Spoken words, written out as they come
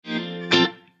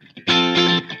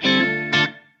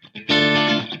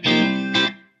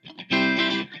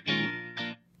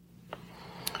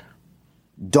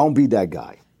Don't be that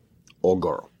guy or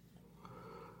girl.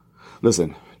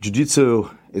 Listen, jiu-jitsu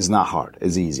is not hard.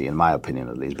 It's easy, in my opinion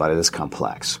at least, but it is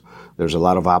complex. There's a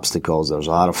lot of obstacles. There's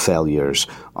a lot of failures.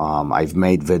 I've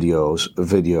made I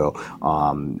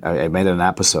made an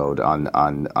episode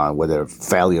on whether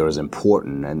failure is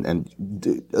important, and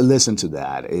listen to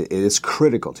that. It is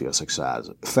critical to your success.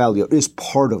 Failure is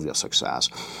part of your success.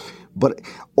 But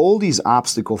all these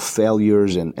obstacle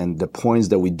failures and the points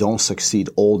that we don't succeed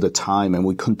all the time, and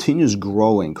we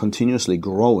continuously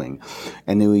growing,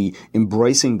 and we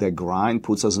embracing the grind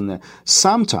puts us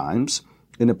sometimes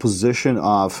in a position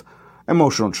of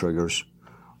emotional triggers.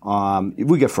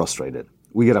 We get frustrated.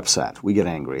 We get upset. We get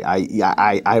angry.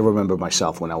 I remember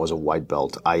myself when I was a white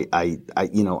belt. I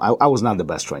was not the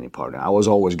best training partner. I was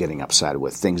always getting upset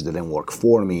with things that didn't work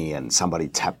for me, and somebody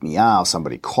tapped me out,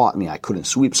 somebody caught me, I couldn't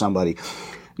sweep somebody.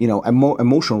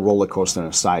 Emotional roller coaster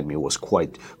inside me was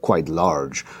quite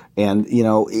large. And,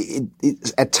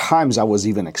 at times I was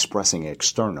even expressing it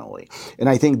externally. And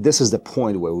I think this is the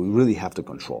point where we really have to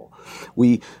control.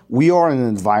 We are in an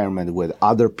environment with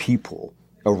other people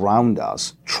around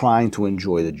us trying to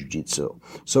enjoy the jiu-jitsu.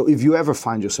 So if you ever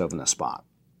find yourself in a spot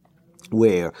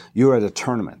where you're at a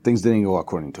tournament, things didn't go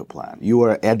according to plan, you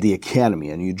are at the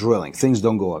academy and you're drilling, things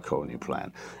don't go according to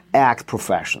plan, act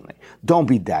professionally. Don't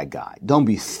be that guy. Don't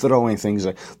be throwing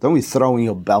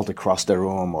your belt across the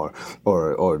room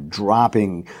or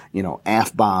dropping,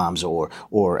 F-bombs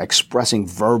or expressing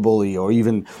verbally or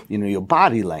even, your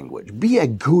body language. Be a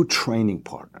good training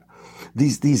partner.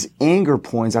 These anger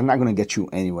points are not going to get you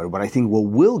anywhere, but I think what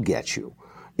will get you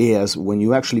is when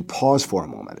you actually pause for a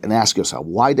moment and ask yourself,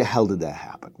 why the hell did that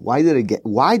happen? Why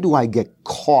do I get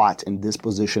caught in this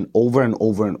position over and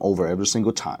over and over every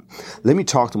single time? Let me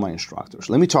talk to my instructors.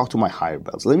 Let me talk to my higher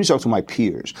belts. Let me talk to my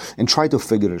peers and try to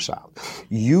figure this out.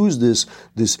 Use this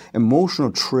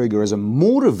emotional trigger as a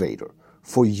motivator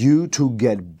for you to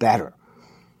get better.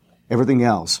 Everything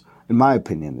else, in my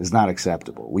opinion, is not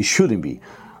acceptable. We shouldn't be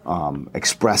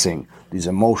expressing these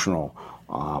emotional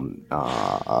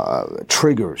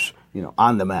triggers,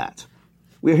 on the mat.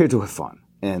 We're here to have fun.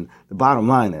 And the bottom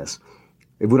line is,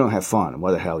 if we don't have fun,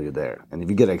 why the hell are you there? And if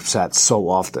you get upset so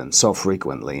often, so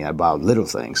frequently about little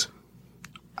things,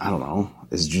 I don't know,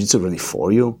 is jiu-jitsu really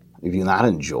for you? If you're not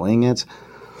enjoying it,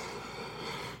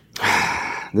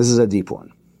 this is a deep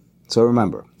one. So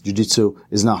remember, jiu-jitsu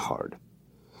is not hard.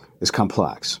 It's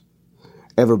complex.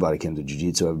 Everybody can do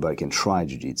jiu-jitsu. Everybody can try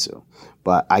jiu-jitsu.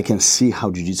 But I can see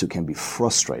how jiu-jitsu can be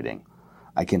frustrating.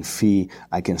 I can see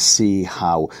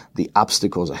how the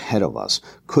obstacles ahead of us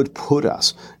could put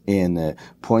us in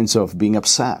points of being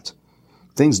upset.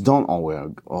 Things don't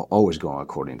always go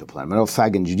according to plan. Matter of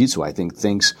fact, in jiu-jitsu, I think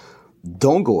things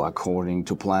don't go according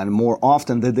to plan more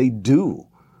often than they do.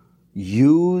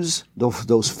 Use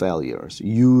those failures.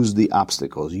 Use the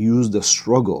obstacles. Use the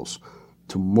struggles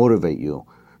to motivate you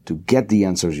to get the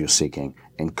answers you're seeking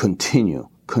and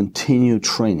continue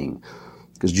training,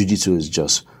 because jiu-jitsu is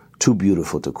just too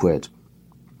beautiful to quit.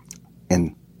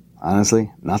 And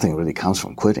honestly, nothing really comes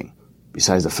from quitting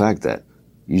besides the fact that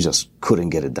you just couldn't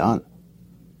get it done.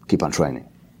 Keep on training.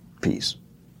 Peace.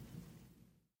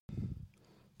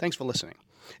 Thanks for listening.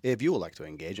 If you would like to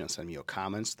engage and send me your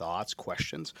comments, thoughts,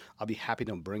 questions, I'll be happy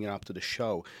to bring it up to the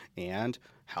show and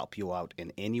help you out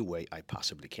in any way I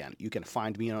possibly can. You can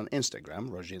find me on Instagram,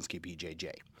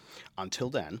 RoszynskiBJJ. Until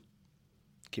then,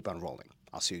 keep on rolling.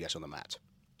 I'll see you guys on the mat.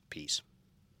 Peace.